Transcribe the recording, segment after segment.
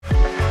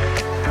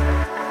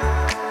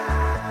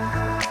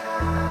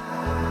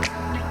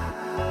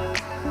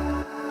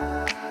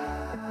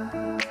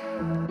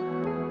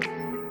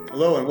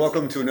Hello and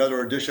welcome to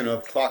another edition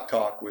of Clock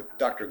Talk with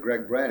Dr.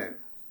 Greg Brannon.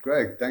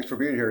 Greg, thanks for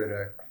being here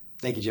today.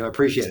 Thank you, Jim. I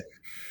appreciate it.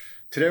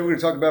 Today we're going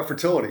to talk about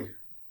fertility.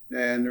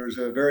 And there's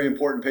a very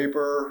important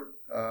paper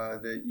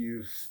that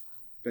you've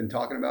been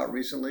talking about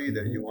recently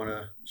that you want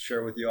to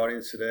share with the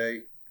audience today.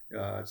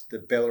 It's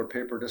the Baylor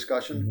paper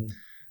discussion.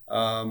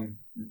 I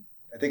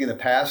think in the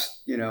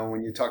past,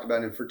 when you talked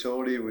about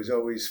infertility, it was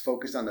always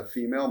focused on the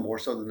female more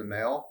so than the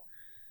male.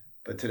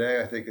 But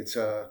today, I think it's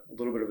a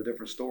little bit of a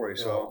different story.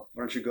 So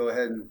why don't you go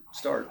ahead and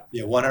start?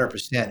 Yeah,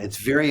 100%. It's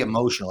very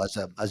emotional. I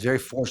was very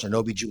fortunate,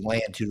 an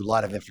OBGYN, to do a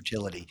lot of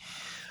infertility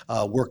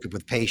work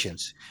with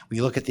patients. When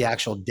you look at the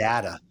actual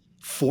data,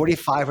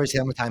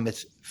 45% of the time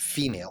it's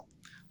female,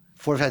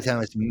 45% of the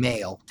time it's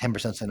male,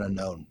 10% is an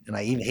unknown. And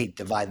I even hate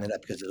dividing it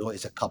up because it's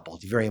always a couple.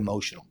 It's very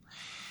emotional.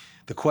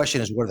 The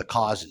question is, what are the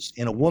causes?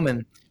 In a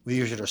woman, we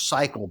usually her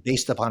cycle,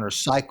 based upon her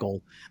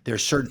cycle, there are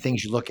certain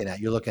things you're looking at.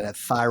 You're looking at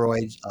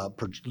thyroid,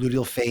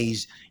 luteal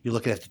phase, you're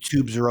looking at the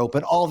tubes are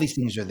open, all these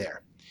things are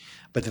there.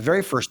 But the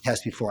very first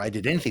test before I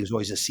did anything was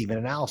always a semen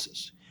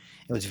analysis.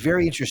 And what's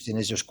very interesting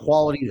is there's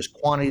quality, there's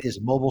quantity,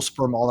 there's mobile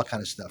sperm, all that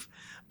kind of stuff.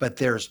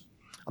 But I'm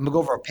gonna go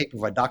over a paper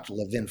by Dr.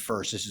 Levin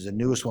first. This is the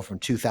newest one from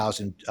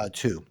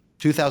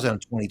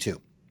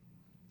 2022.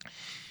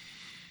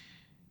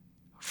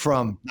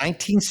 From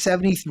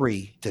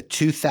 1973 to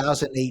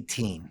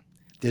 2018,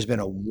 there's been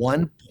a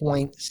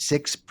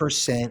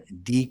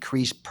 1.6%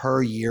 decrease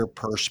per year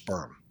per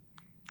sperm.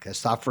 Okay,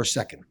 stop for a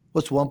second.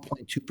 What's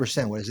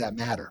 1.2%? What does that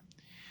matter?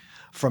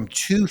 From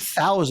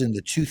 2000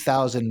 to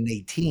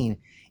 2018,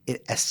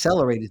 it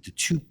accelerated to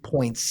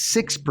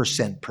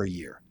 2.6% per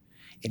year.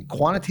 In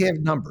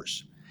quantitative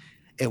numbers,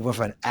 it went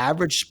from an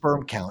average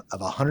sperm count of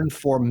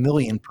 104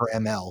 million per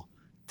ml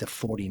to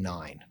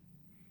 49.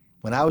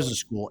 When I was in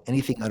school,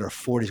 anything under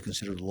 40 is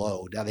considered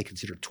low. Now they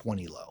consider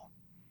 20 low.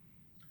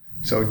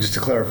 So just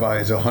to clarify,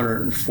 it's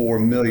 104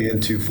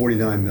 million to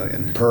 49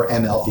 million. Per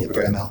ml, yeah,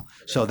 per ml.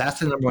 So that's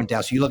the number one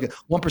down. So you look at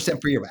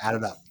 1% per year, but add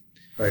it up.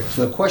 Right.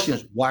 So the question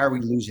is, why are we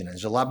losing it?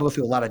 There's a lot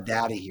of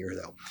data here,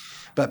 though.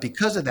 But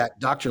because of that,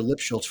 Dr.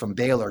 Lipschultz from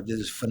Baylor did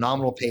this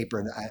phenomenal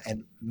paper,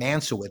 and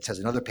Mansowitz has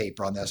another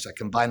paper on this. I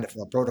combined it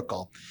from a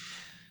protocol.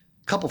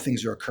 A couple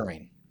things are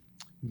occurring.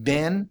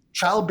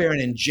 Childbearing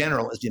in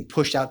general is being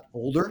pushed out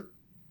older,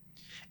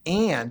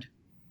 and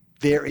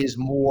there is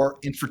more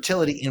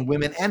infertility in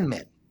women and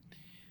men.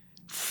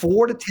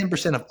 4 to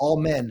 10% of all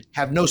men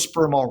have no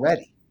sperm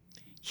already.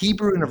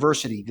 Hebrew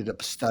University did a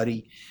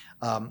study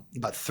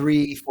about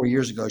 3-4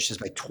 years ago. It says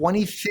by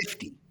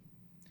 2050,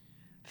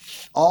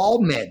 all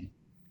men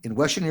in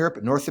Western Europe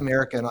and North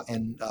America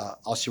and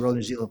Australia,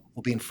 New Zealand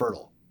will be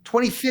infertile.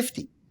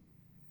 2050.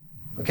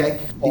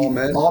 Okay, all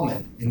men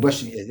in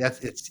Western.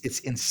 It's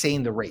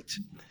insane, the rate.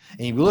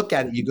 And you look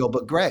at it, you go,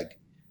 but Greg,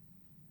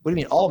 what do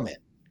you mean all men?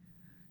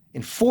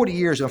 In 40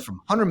 years, it went from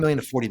 100 million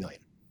to 40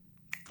 million.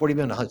 40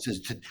 million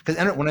to because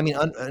when I mean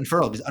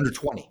infertile, it's under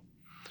 20.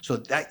 So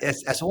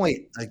that's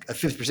only like a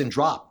 50%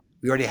 drop.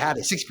 We already had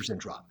a 60%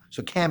 drop,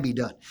 so it can be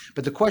done.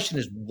 But the question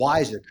is, why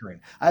is it occurring?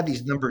 I have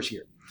these numbers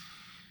here.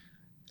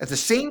 At the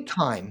same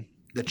time,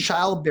 the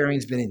childbearing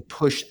has been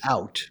pushed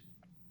out.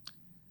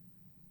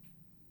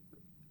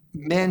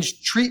 Men's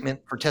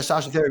treatment for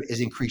testosterone therapy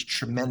has increased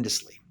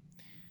tremendously.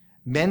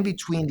 Men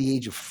between the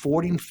age of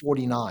 40 and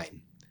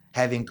 49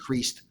 have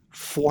increased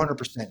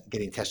 400%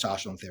 getting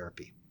testosterone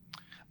therapy.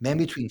 Men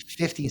between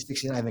 50 and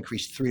 69 have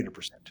increased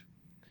 300%.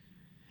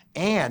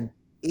 And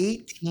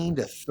 18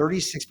 to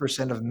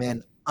 36% of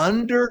men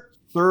under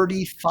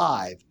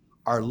 35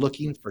 are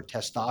looking for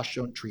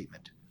testosterone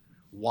treatment.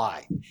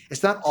 Why?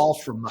 It's not all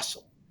for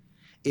muscle.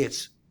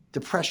 It's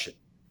depression,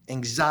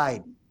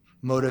 anxiety,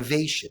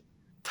 motivation,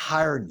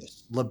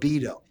 tiredness,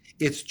 libido.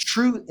 It's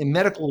true in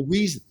medical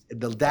reasons.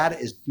 The data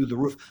is through the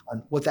roof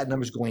on what that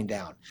number is going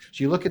down.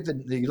 So you look at the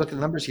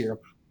numbers here.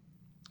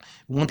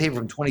 One paper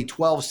from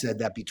 2012 said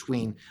that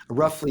between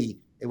 20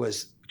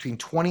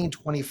 and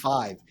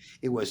 25,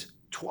 it was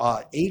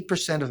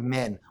 8% of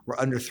men were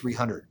under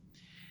 300.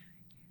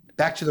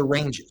 Back to the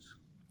ranges.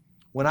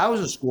 When I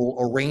was in school,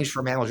 a range for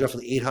a man was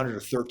roughly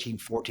 800 to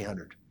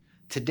 1,400.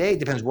 Today, it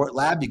depends what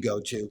lab you go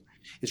to,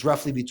 it's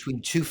roughly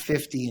between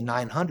 250 and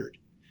 900.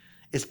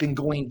 It's been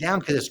going down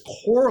because it's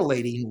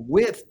correlating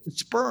with the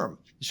sperm.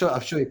 So I'll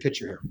show you a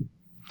picture here.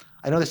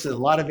 I know this is a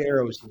lot of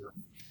arrows here,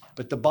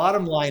 but the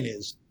bottom line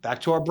is, back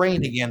to our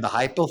brain again, the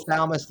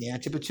hypothalamus, the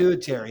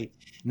antipituitary.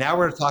 Now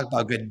we're going to talk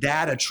about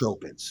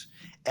gonadotropins,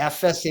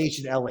 FSH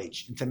and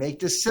LH. And to make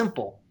this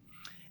simple,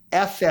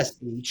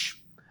 FSH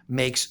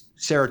makes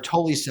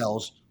Sertoli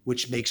cells,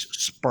 which makes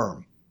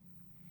sperm.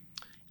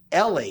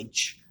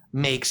 LH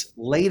makes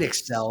Leydig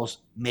cells,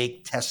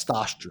 make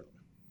testosterone.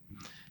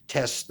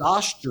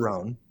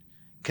 Testosterone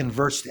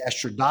converts to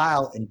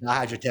estradiol and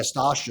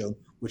dihydrotestosterone,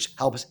 which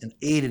helps and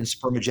aid in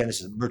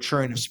spermogenesis,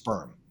 maturing of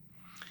sperm.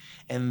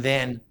 And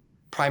then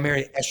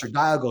primary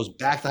estradiol goes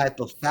back to the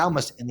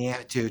hypothalamus and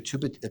to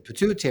the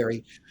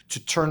pituitary to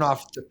turn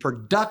off the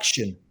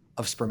production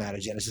of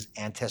spermatogenesis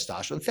and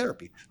testosterone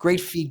therapy.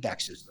 Great feedback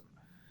system.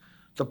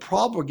 The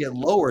problem we're getting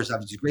lower is I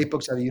have these great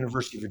books out of the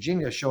University of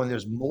Virginia showing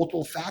there's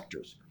multiple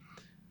factors.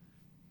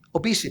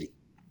 Obesity,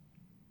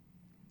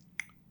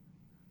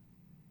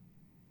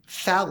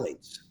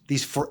 phthalates,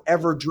 these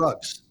forever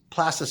drugs,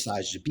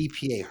 plasticizers,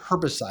 BPA,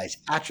 herbicides,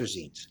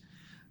 atrazines.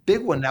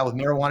 Big one now with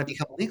marijuana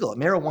become legal.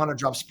 Marijuana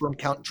drops sperm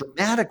count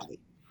dramatically.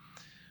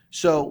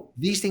 So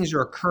these things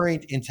are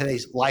occurring in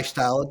today's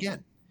lifestyle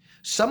again.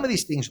 Some of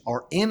these things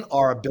are in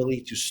our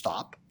ability to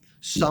stop.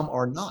 Some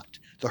are not.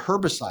 The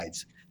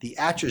herbicides, the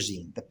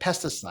atrazine, the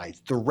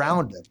pesticides, the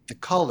Roundup, the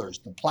colors,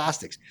 the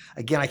plastics.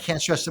 Again, I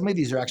can't stress, some of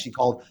these are actually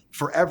called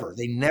forever.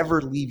 They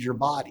never leave your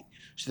body.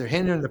 So they're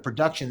hindering the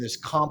production of this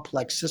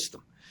complex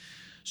system.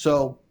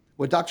 So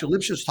what Dr.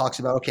 Lipschitz talks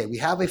about, okay, we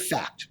have a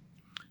fact.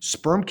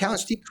 Sperm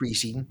count's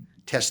decreasing,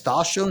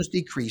 testosterone's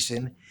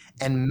decreasing,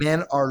 and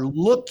men are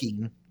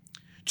looking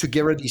to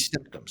get rid of these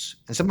symptoms.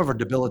 And some of them are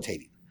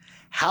debilitating.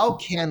 How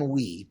can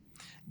we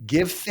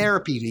give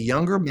therapy to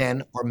younger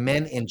men or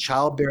men in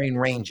childbearing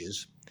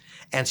ranges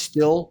and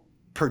still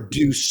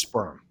produce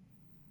sperm?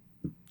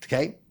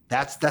 Okay,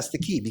 that's the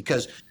key,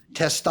 because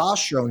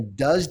testosterone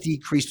does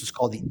decrease what's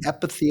called the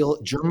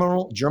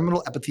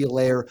germinal epithelial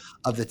layer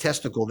of the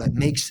testicle that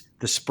makes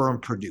the sperm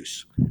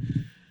produce.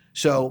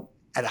 So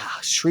at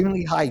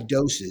extremely high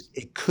doses,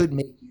 it could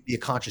be a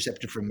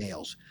contraceptive for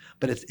males,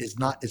 but it's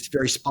not. It's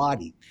very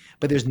spotty.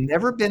 But there's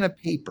never been a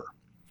paper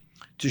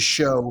to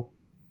show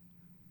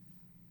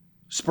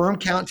sperm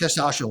count,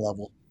 testosterone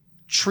level,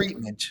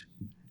 treatment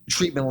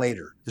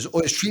later. There's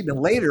always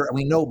treatment later, and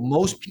we know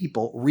most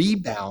people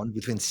rebound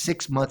within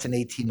 6 months and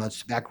 18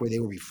 months back where they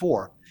were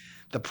before.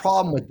 The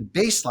problem with the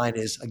baseline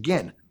is,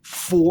 again,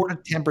 4 to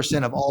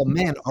 10% of all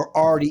men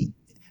already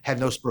have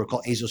no sperm,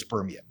 called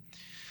azoospermia.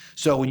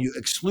 So when you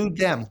exclude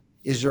them,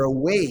 is there a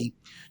way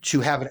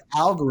to have an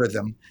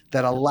algorithm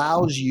that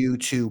allows you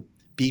to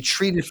be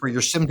treated for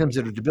your symptoms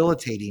that are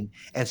debilitating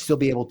and still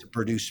be able to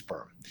produce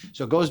sperm?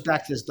 So it goes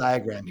back to this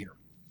diagram here.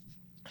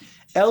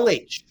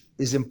 LH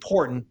is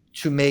important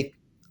to make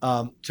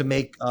our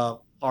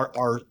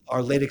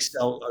latex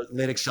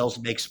cells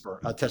make sperm,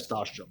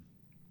 testosterone,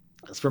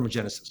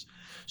 spermagenesis.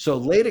 So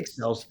latex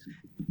cells,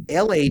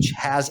 LH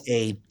has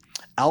a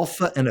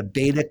alpha and a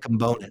beta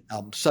component,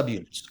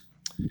 subunits.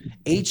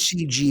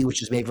 HCG,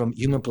 which is made from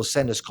human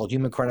placenta, is called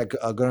human chorionic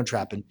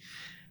gonadotropin,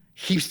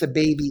 keeps the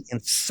baby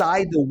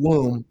inside the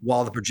womb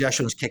while the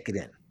progesterone is kicking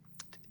in.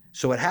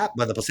 So what happens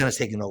when the placenta is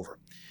taking over?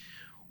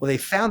 Well, they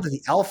found that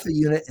the alpha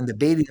unit and the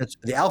beta units,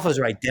 the alphas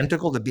are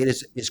identical. The beta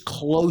is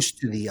close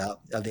to the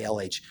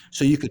LH.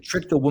 So you could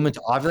trick the woman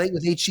to ovulate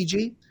with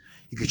HCG.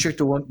 You could trick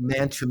the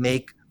man to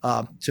make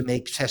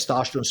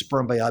testosterone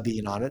sperm by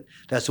being on it.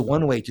 That's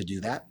one way to do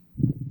that.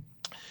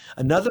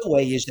 Another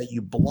way is that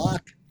you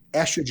block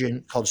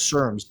estrogen, called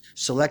SERMs,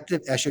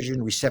 selective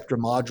estrogen receptor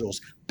modules,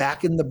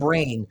 back in the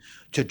brain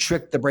to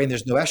trick the brain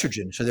there's no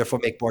estrogen, so therefore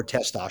make more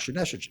testosterone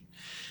estrogen.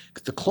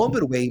 The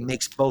Clomid way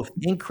makes both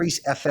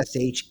increase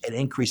FSH and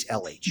increase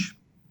LH.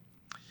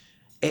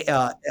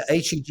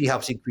 HCG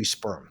helps increase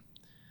sperm.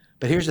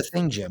 But here's the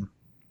thing, Jim.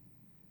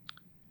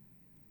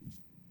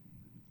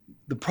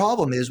 The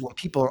problem is when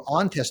people are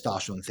on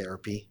testosterone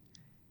therapy,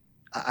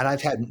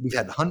 and we've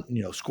had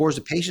scores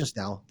of patients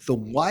now, the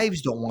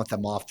wives don't want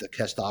them off the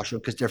testosterone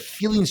because they're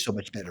feeling so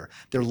much better.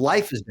 Their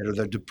life is better.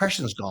 Their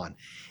depression's gone.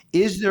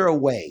 Is there a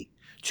way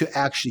to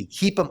actually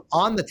keep them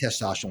on the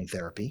testosterone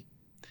therapy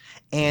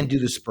and do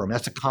the sperm?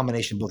 That's a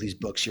combination of both these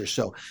books here.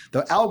 So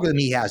the algorithm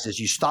he has is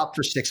you stop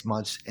for 6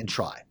 months and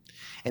try.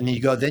 And then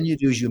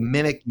you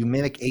mimic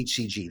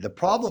HCG. The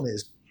problem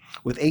is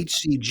with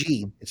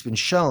HCG, it's been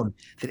shown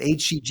that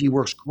HCG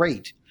works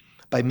great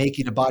by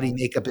making the body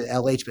make up an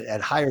LH, but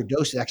at higher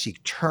doses actually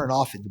turn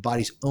off the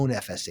body's own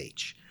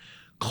FSH.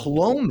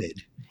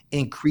 Clomid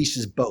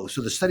increases both.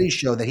 So the studies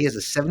show that he has a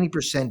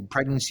 70%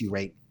 pregnancy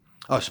rate,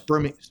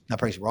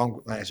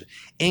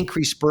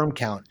 increased sperm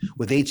count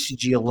with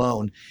HCG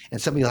alone,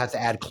 and somebody will have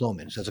to add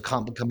Clomid. So it's a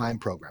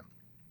combined program.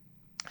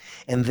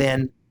 And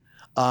then,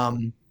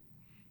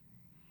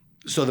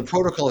 so the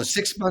protocol is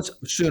 6 months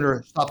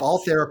sooner, stop all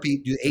therapy,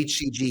 do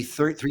HCG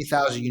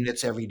 3,000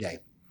 units every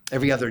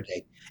other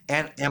day.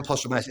 And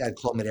plus or minus add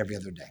Clomid every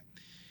other day.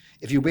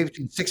 If you wait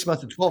between 6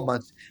 months and 12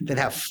 months, then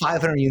have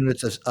 500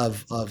 units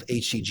of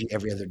HCG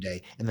every other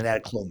day, and then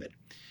add Clomid.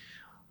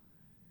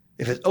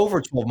 If it's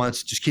over 12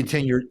 months, just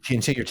continue your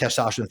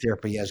testosterone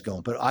therapy as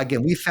going. But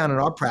again, we found in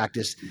our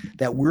practice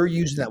that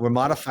we're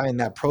modifying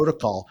that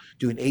protocol,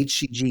 doing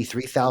HCG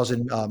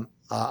 3,000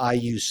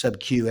 IU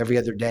sub-Q every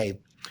other day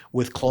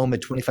with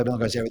Clomid 25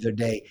 milligrams every other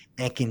day,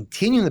 and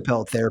continuing the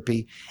pellet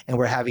therapy, and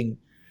we're having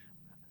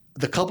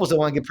the couples that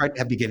want to get pregnant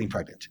have been getting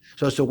pregnant.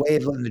 So it's a way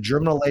of letting the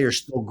germinal layer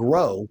still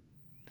grow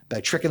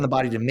by tricking the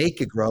body to make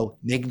it grow,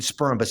 making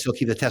sperm, but still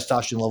keep the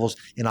testosterone levels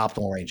in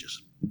optimal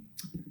ranges.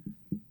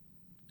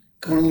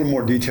 Go into a little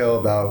more detail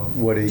about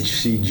what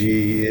HCG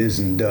is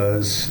and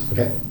does.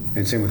 Okay.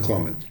 And same with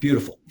Clomid.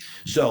 Beautiful.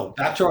 So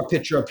back to our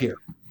picture up here.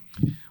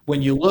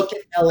 When you look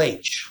at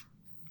LH,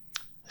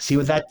 see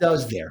what that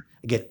does there.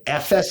 Again,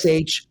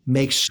 FSH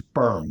makes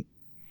sperm.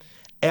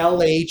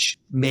 LH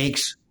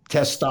makes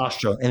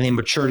testosterone, and they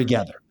mature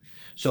together.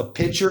 So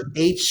picture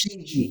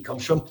HCG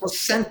comes from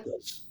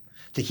placentas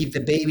to keep the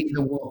baby in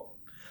the womb,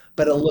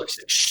 but it looks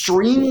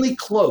extremely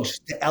close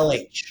to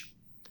LH.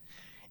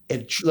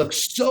 It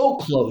looks so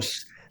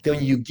close that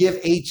when you give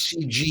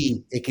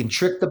HCG, it can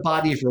trick the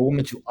body of your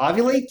woman to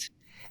ovulate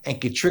and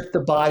can trick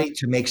the body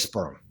to make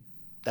sperm.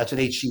 That's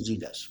what HCG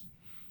does.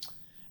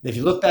 And if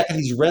you look back at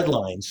these red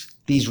lines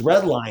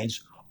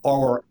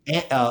are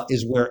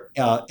is where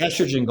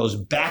estrogen goes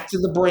back to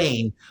the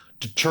brain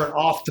to turn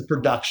off the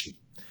production.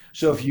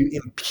 So if you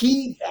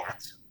impede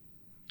that,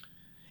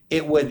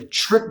 it would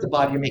trick the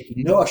body. You're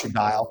making no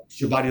estradiol, so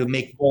your body would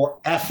make more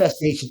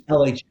FSH and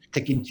LH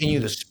to continue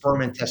the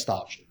sperm and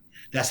testosterone.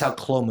 That's how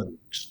Clomid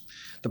works.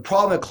 The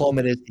problem with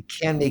Clomid is it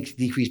can make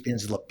decreased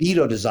men's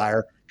libido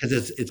desire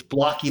because it's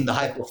blocking the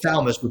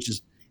hypothalamus, which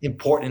is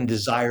important in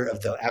desire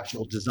of the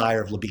actual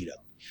desire of libido.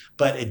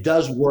 But it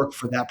does work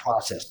for that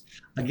process.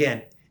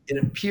 Again,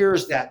 it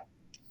appears that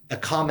a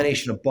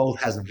combination of both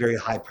has a very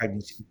high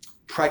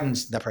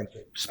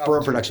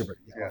sperm production rate.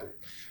 Yeah.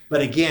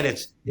 But again,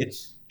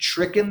 it's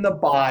tricking the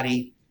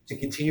body to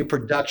continue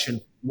production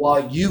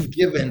while you've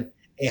given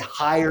a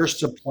higher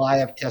supply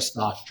of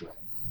testosterone.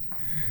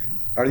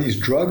 Are these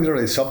drugs? Are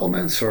they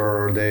supplements?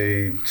 Or are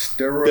they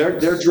steroids?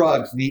 They're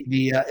drugs.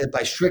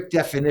 By strict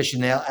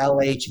definition,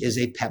 LH is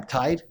a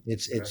peptide.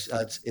 It's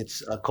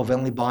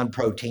covalently bond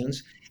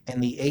proteins,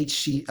 and the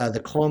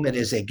Clomid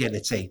is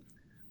it's a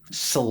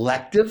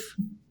selective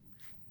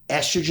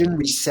estrogen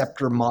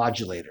receptor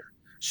modulator.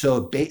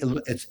 So it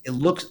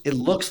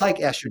looks like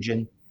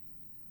estrogen,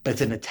 but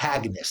it's an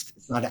antagonist.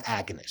 It's not an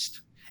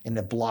agonist, and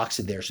it blocks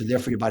it there. So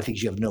therefore, your body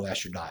thinks you have no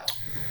estradiol.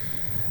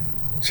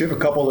 So you have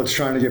a couple that's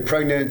trying to get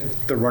pregnant,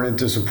 they run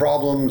into some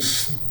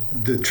problems.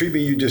 The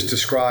treatment you just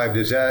described,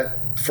 is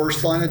that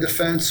first line of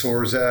defense,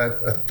 or is that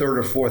a third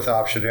or fourth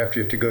option after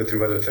you have to go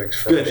through other things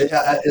first? Good.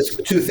 It's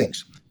two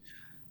things.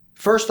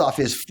 First off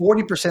is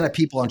 40% of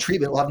people on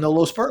treatment will have no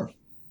low sperm.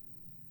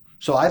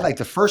 So I'd like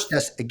the first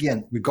test,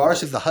 again,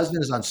 regardless if the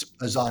husband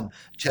is on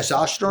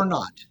testosterone or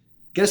not,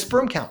 get a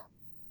sperm count.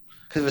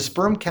 Because if a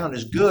sperm count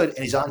is good and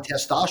he's on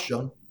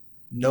testosterone,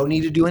 no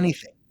need to do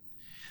anything.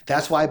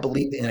 That's why I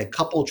believe in a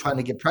couple trying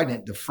to get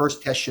pregnant, the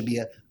first test should be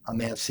a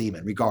man's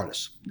semen,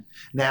 regardless.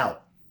 Now,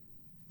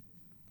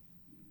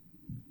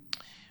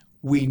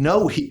 we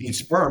know he needs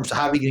sperm, so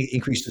how are we going to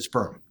increase the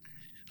sperm?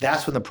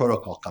 That's when the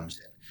protocol comes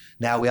in.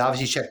 Now, we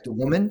obviously check the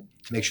woman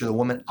to make sure the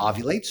woman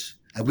ovulates.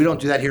 And we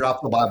don't do that here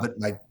off the bar, but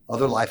my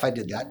other life I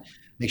did that.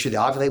 Make sure they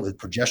ovulate with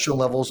progesterone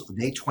levels.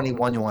 Day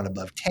 21, you want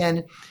above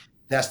 10.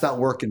 That's not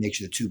working. Make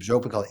sure the tubes are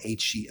open, called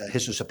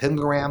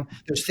hysterosalpingogram.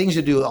 There's things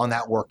to do on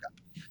that workup.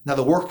 Now,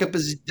 the workup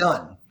is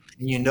done,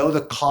 and you know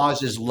the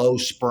cause is low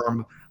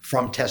sperm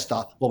from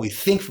testosterone. Well, we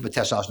think from a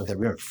testosterone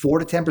therapy. Remember, 4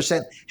 to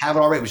 10% have it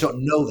already. We just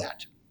don't know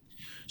that.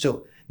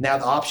 So now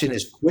the option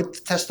is quit the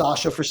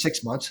testosterone for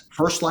 6 months.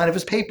 First line of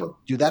his paper,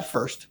 do that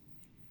first.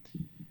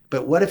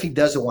 But what if he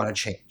doesn't want to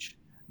change?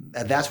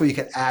 And that's where you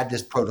can add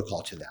this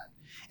protocol to that.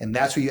 And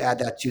that's where you add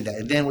that to that.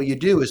 And then what you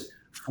do is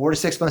 4 to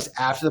 6 months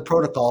after the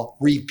protocol,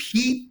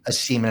 repeat a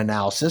semen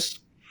analysis,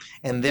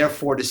 and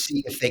therefore to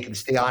see if they can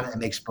stay on it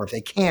and make sperm. If they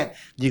can't,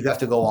 you have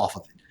to go off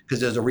of it because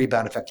there's a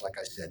rebound effect, like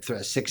I said,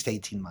 through 6 to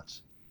 18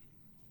 months.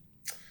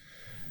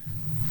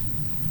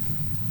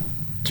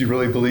 Do you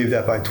really believe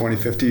that by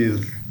 2050,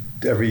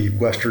 every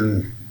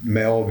Western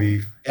male will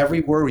be?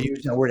 Every word we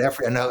use, the word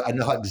every. I know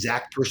how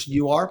exact person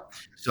you are,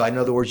 so I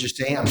know the words you're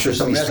saying. I'm sure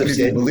somebody slips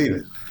in. Believe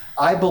it.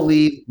 I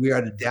believe we are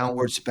at a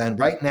downward spend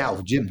right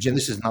now. Jim,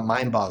 this is not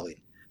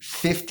mind-boggling.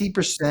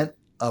 50%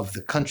 of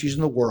the countries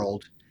in the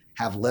world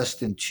have less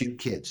than 2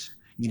 kids.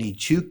 You need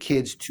 2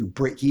 kids to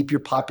keep your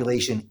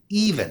population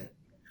even.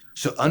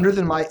 So other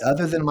than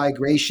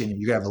migration,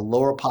 you're gonna have a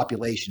lower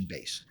population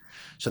base.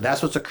 So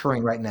that's what's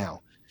occurring right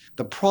now.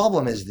 The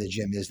problem is,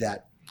 Jim, is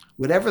that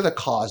whatever the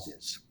cause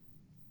is,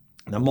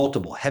 the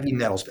multiple heavy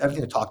metals,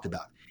 everything I talked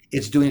about,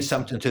 it's doing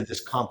something to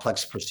this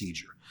complex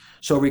procedure.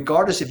 So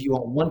regardless if you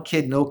want 1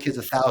 kid, no kids,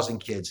 1,000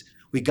 kids,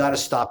 we got to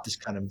stop this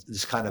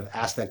kind of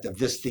aspect of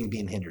this thing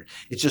being hindered.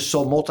 It's just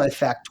so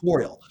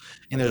multifactorial,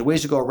 and there's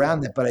ways to go around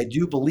that. But I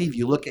do believe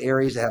you look at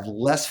areas that have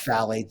less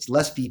phthalates,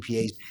 less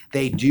BPAs,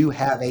 they do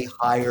have a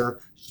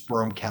higher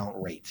sperm count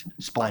rate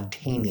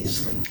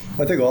spontaneously.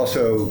 I think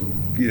also,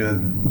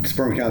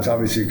 sperm count's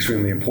obviously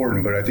extremely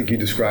important, but I think you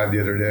described the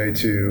other day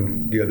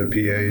to the other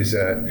PAs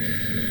that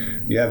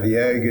you have the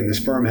egg and the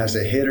sperm has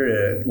to hit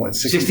it at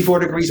 64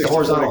 degrees to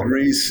horizontal.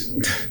 Degrees.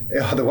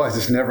 Otherwise,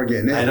 it's never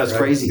getting in. And that's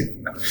crazy.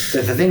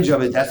 The thing,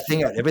 Joe, is that's the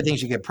thing. Everything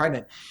should get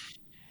pregnant.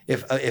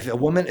 If a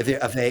woman,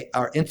 if they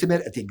are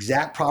intimate at the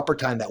exact proper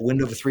time, that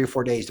window of 3 or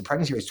 4 days, the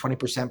pregnancy rate is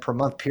 20% per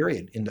month,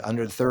 period, into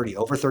under 30.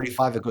 Over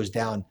 35, it goes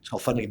down. It's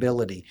called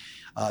fundability.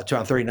 To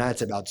around 39,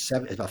 it's about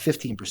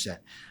 15%.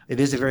 It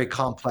is a very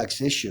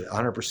complex issue,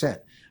 100%.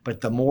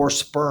 But the more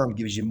sperm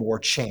gives you more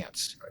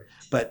chance. Right.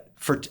 But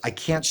I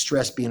can't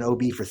stress being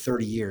OB for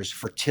 30 years.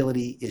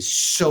 Fertility is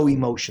so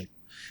emotional.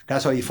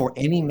 That's why before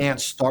any man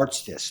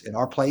starts this in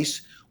our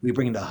place, we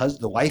bring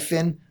the wife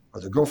in,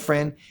 or their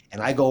girlfriend,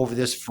 and I go over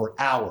this for an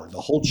hour,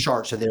 the whole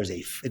chart, so there's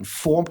a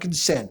informed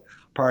consent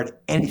prior to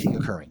anything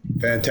occurring.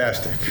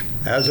 Fantastic.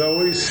 As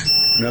always,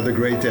 another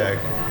great day.